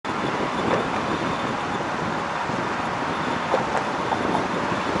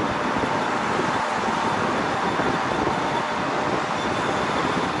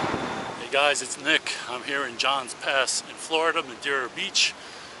guys, it's Nick. I'm here in Johns Pass in Florida, Madeira Beach,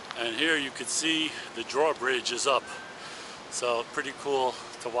 and here you can see the drawbridge is up. So pretty cool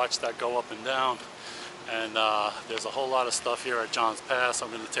to watch that go up and down. And there's a whole lot of stuff here at Johns Pass. I'm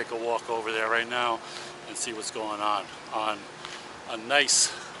going to take a walk over there right now and see what's going on a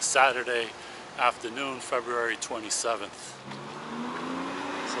nice Saturday afternoon, February 27th.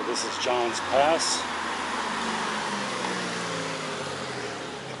 So this is Johns Pass.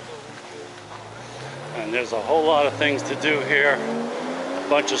 And there's a whole lot of things to do here. A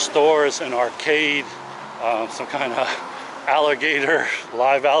bunch of stores, an arcade, some kind of alligator,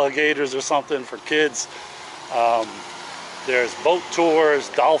 live alligators or something for kids. There's boat tours,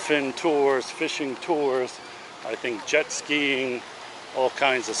 dolphin tours, fishing tours, I think jet skiing, all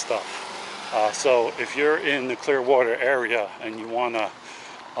kinds of stuff. So if you're in the Clearwater area and you want a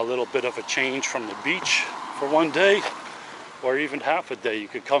little bit of a change from the beach for one day, or even half a day, you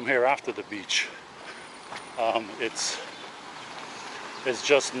could come here after the beach. It's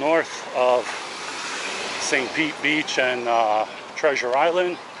just north of St. Pete Beach and Treasure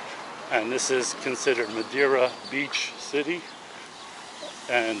Island, and this is considered Madeira Beach City,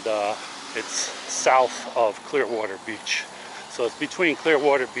 and it's south of Clearwater Beach. So it's between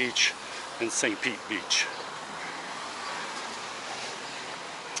Clearwater Beach and St. Pete Beach.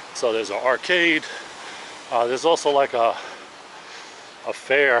 So there's an arcade. There's also like a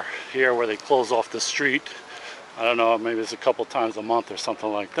fair here where they close off the street. I don't know, maybe it's a couple times a month or something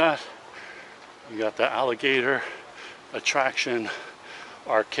like that. You got the alligator attraction,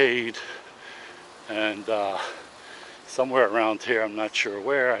 arcade, and somewhere around here, I'm not sure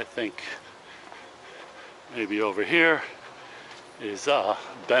where, I think maybe over here is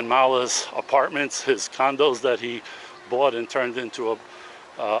Ben Mallah's apartments, his condos that he bought and turned into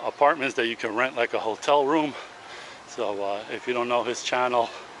apartments that you can rent like a hotel room. So if you don't know his channel,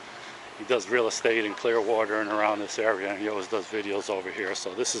 he does real estate in Clearwater and around this area, and he always does videos over here.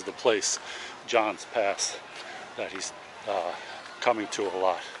 So this is the place, Johns Pass, that he's coming to a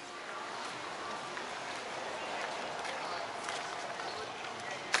lot.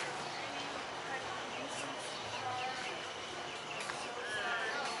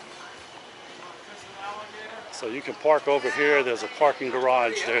 So you can park over here. There's a parking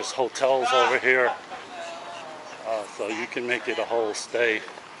garage. There's hotels over here. So you can make it a whole stay.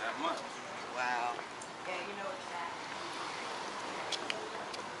 Wow.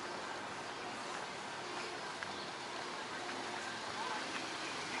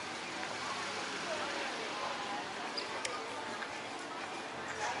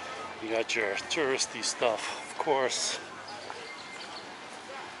 You got your touristy stuff, of course.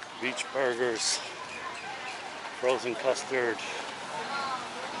 Beach burgers, frozen custard.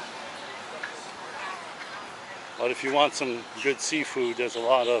 But if you want some good seafood, there's a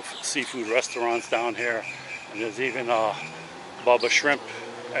lot of seafood restaurants down here. And there's even a Bubba Shrimp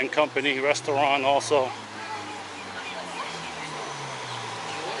and Company restaurant also.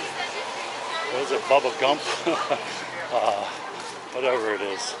 What is it, Bubba Gump? Whatever it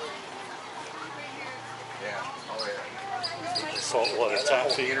is. Saltwater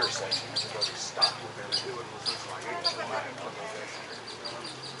taffy.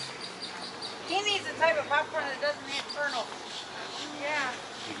 He needs a type of popcorn that doesn't have kernel. Yeah.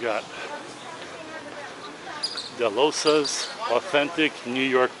 You got Delosa's Authentic New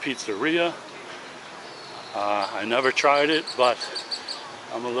York Pizzeria. I never tried it, but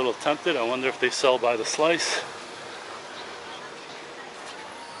I'm a little tempted. I wonder if they sell by the slice.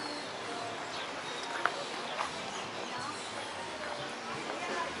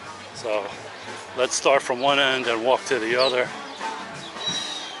 So let's start from one end and walk to the other.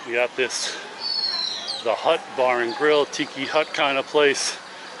 We got this, the Hut Bar and Grill, Tiki Hut kind of place.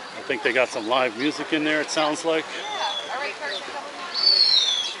 I think they got some live music in there, it sounds like. Yeah. All right,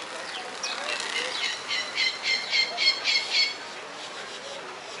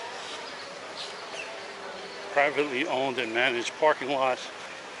 Privately owned and managed parking lot.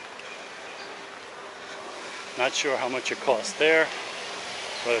 Not sure how much it costs there,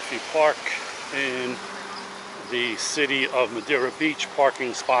 but if you park in the city of Madeira Beach,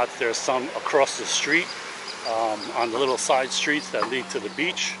 parking spots, there's some across the street on the little side streets that lead to the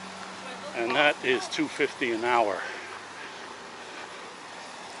beach, and that is $2.50 an hour.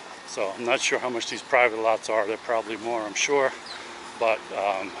 So I'm not sure how much these private lots are. They're probably more, I'm sure, but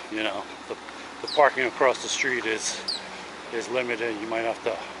you know, the parking across the street is limited. You might have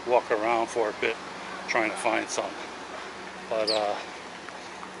to walk around for a bit trying to find some. But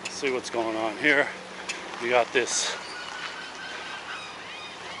let's see what's going on here. We got this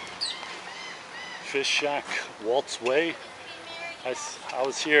Fish Shack Waltz Way. I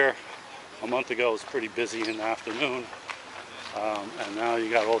was here A month ago it was pretty busy in the afternoon, and now you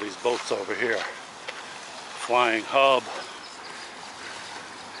got all these boats over here. Flying hub,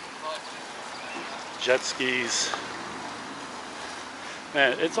 jet skis.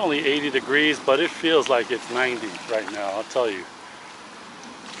 Man, it's only 80 degrees, but it feels like it's 90 right now, I'll tell you.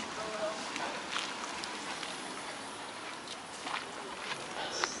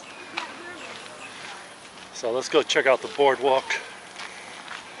 So let's go check out the boardwalk.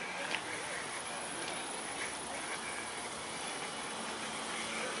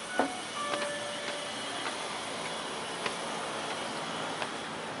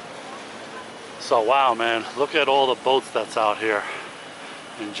 So wow, man, look at all the boats that's out here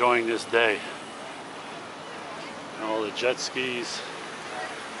enjoying this day. And all the jet skis.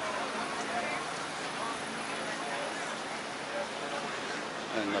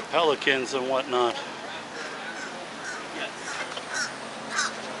 And the pelicans and whatnot.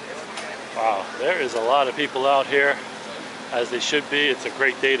 Wow, there is a lot of people out here, as they should be. It's a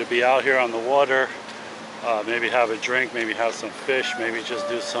great day to be out here on the water. Maybe have a drink, maybe have some fish, maybe just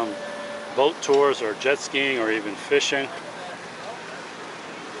do some boat tours or jet skiing or even fishing.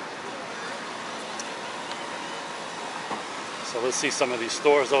 So let's see some of these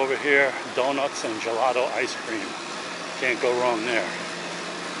stores over here. Donuts and gelato ice cream. Can't go wrong there.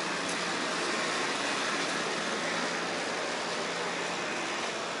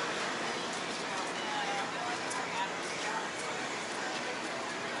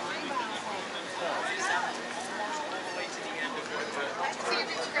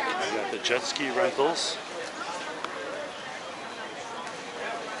 We got the jet ski rentals.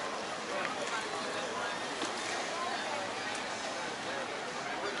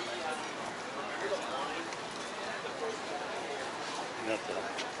 We got the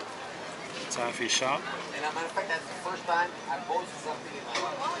taffy shop. And as a matter of fact, that's the first time I posted something in my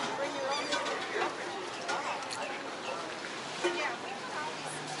life.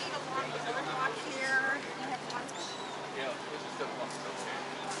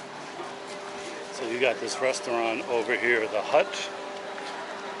 So you got this restaurant over here, the Hut,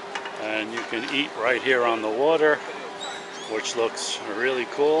 and you can eat right here on the water, which looks really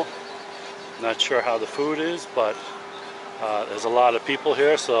cool. Not sure how the food is, but there's a lot of people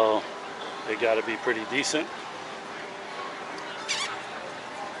here, so they got to be pretty decent.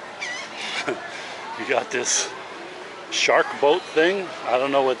 You got this shark boat thing. I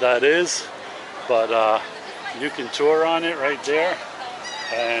don't know what that is, but you can tour on it right there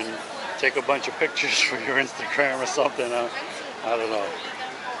and take a bunch of pictures for your Instagram or something. I don't know.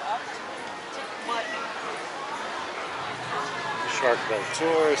 Shark boat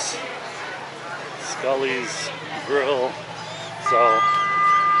tours, Scully's Grill. So,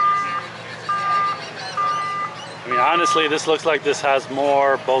 I mean, honestly, this looks like this has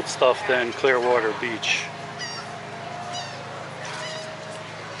more boat stuff than Clearwater Beach,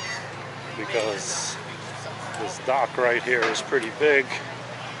 because this dock right here is pretty big.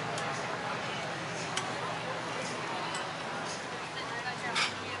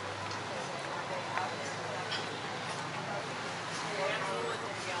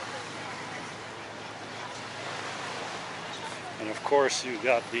 And of course, you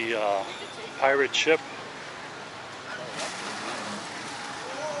got the pirate ship.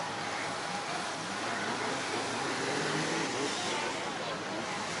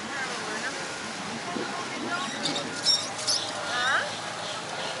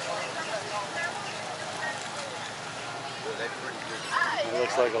 It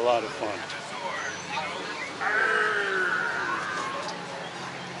looks like a lot of fun.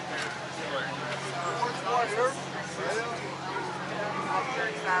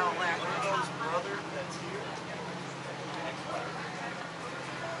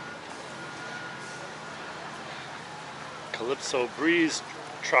 Calypso Breeze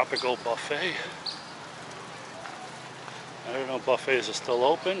Tropical Buffet. I don't know if buffets are still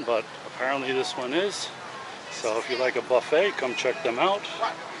open, but apparently this one is. So if you like a buffet, come check them out.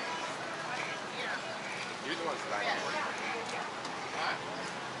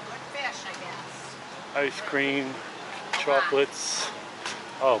 Ice cream, chocolates.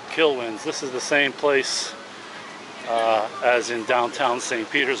 Oh, Kilwins. This is the same place as in downtown St.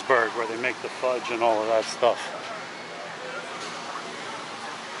 Petersburg, where they make the fudge and all of that stuff.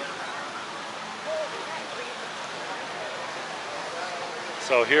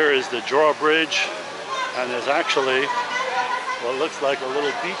 So here is the drawbridge, and there's actually what looks like a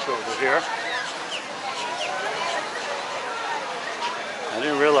little beach over here. I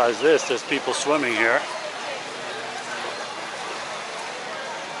didn't realize this. There's people swimming here,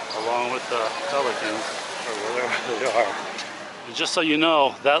 along with the pelicans, or whatever they are. And just so you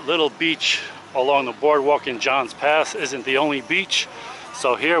know, that little beach along the boardwalk in Johns Pass isn't the only beach.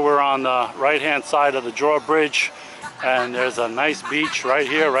 So here we're on the right-hand side of the drawbridge, and there's a nice beach right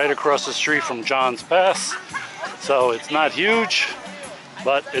here, right across the street from Johns Pass. So it's not huge,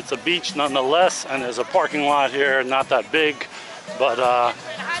 but it's a beach nonetheless, and there's a parking lot here, not that big. But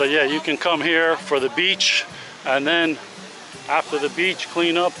so yeah, you can come here for the beach, and then after the beach,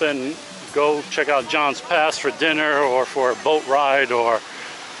 clean up and go check out Johns Pass for dinner or for a boat ride or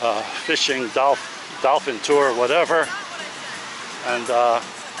fishing, dolphin tour, whatever. And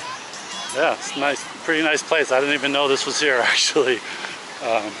yeah, it's nice, pretty nice place. I didn't even know this was here actually.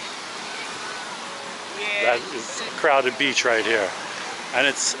 That is a crowded beach right here, and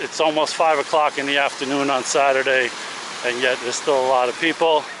it's almost 5 o'clock in the afternoon on Saturday, and yet there's still a lot of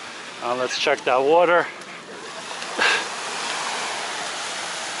people. Let's check that water.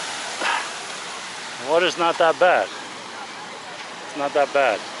 The water's not that bad. It's not that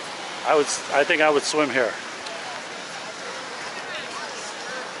bad. I think I would swim here.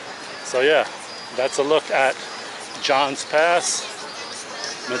 So yeah, that's a look at Johns Pass,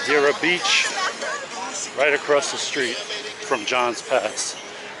 Madeira Beach, right across the street from Johns Pass.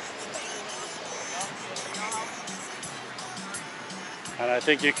 And I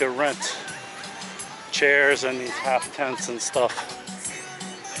think you could rent chairs and these half tents and stuff.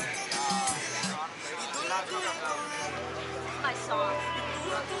 I saw.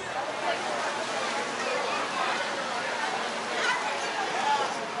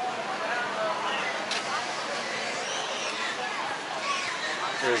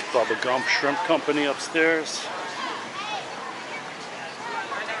 There's Bubba Gump Shrimp Company upstairs.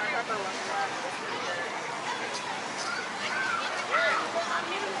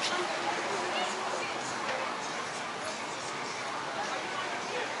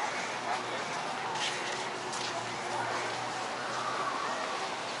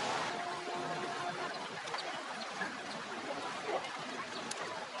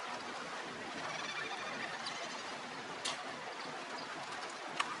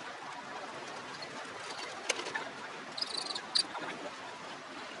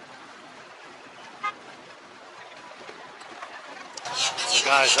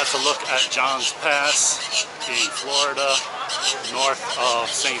 Guys, that's a look at Johns Pass in Florida, north of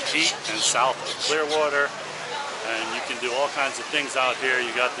St. Pete and south of Clearwater. And you can do all kinds of things out here.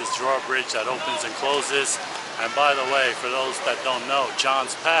 You got this drawbridge that opens and closes. And by the way, for those that don't know,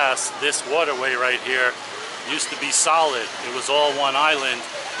 Johns Pass, this waterway right here, used to be solid. It was all one island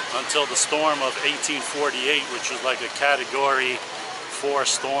until the storm of 1848, which was like a Category 4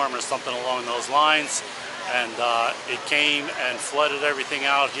 storm or something along those lines. And it came and flooded everything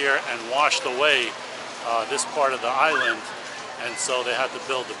out here and washed away this part of the island. And so they had to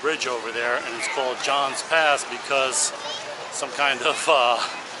build a bridge over there, and it's called Johns Pass because some kind of,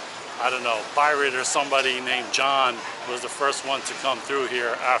 I don't know, pirate or somebody named John was the first one to come through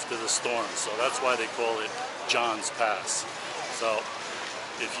here after the storm. So that's why they call it Johns Pass. So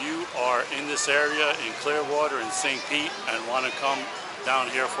if you are in this area in Clearwater and St. Pete and want to come down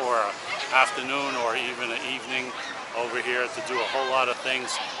here for an afternoon or even an evening over here to do a whole lot of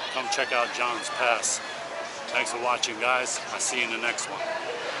things, come check out Johns Pass. Thanks for watching, guys. I'll see you in the next one.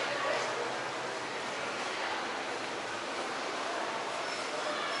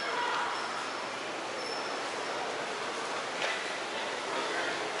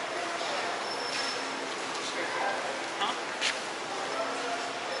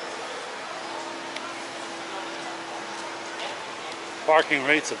 Parking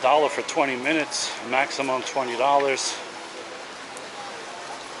rate's $1 for 20 minutes, maximum $20.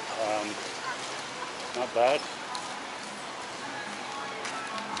 Not bad.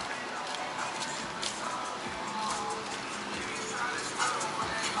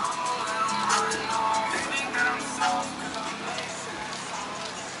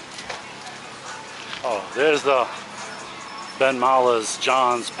 Oh, there's the Ben Mallah's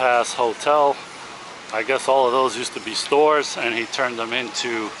Johns Pass Hotel. I guess all of those used to be stores, and he turned them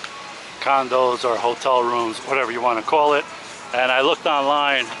into condos or hotel rooms, whatever you want to call it. And I looked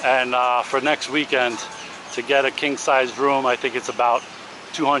online, and for next weekend, to get a king-size room, I think it's about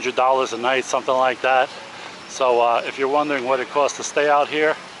 $200 a night, something like that. So if you're wondering what it costs to stay out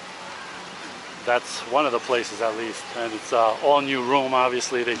here, that's one of the places at least. And it's all new room,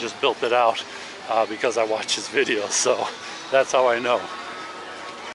 obviously. They just built it out because I watched his videos, so that's how I know.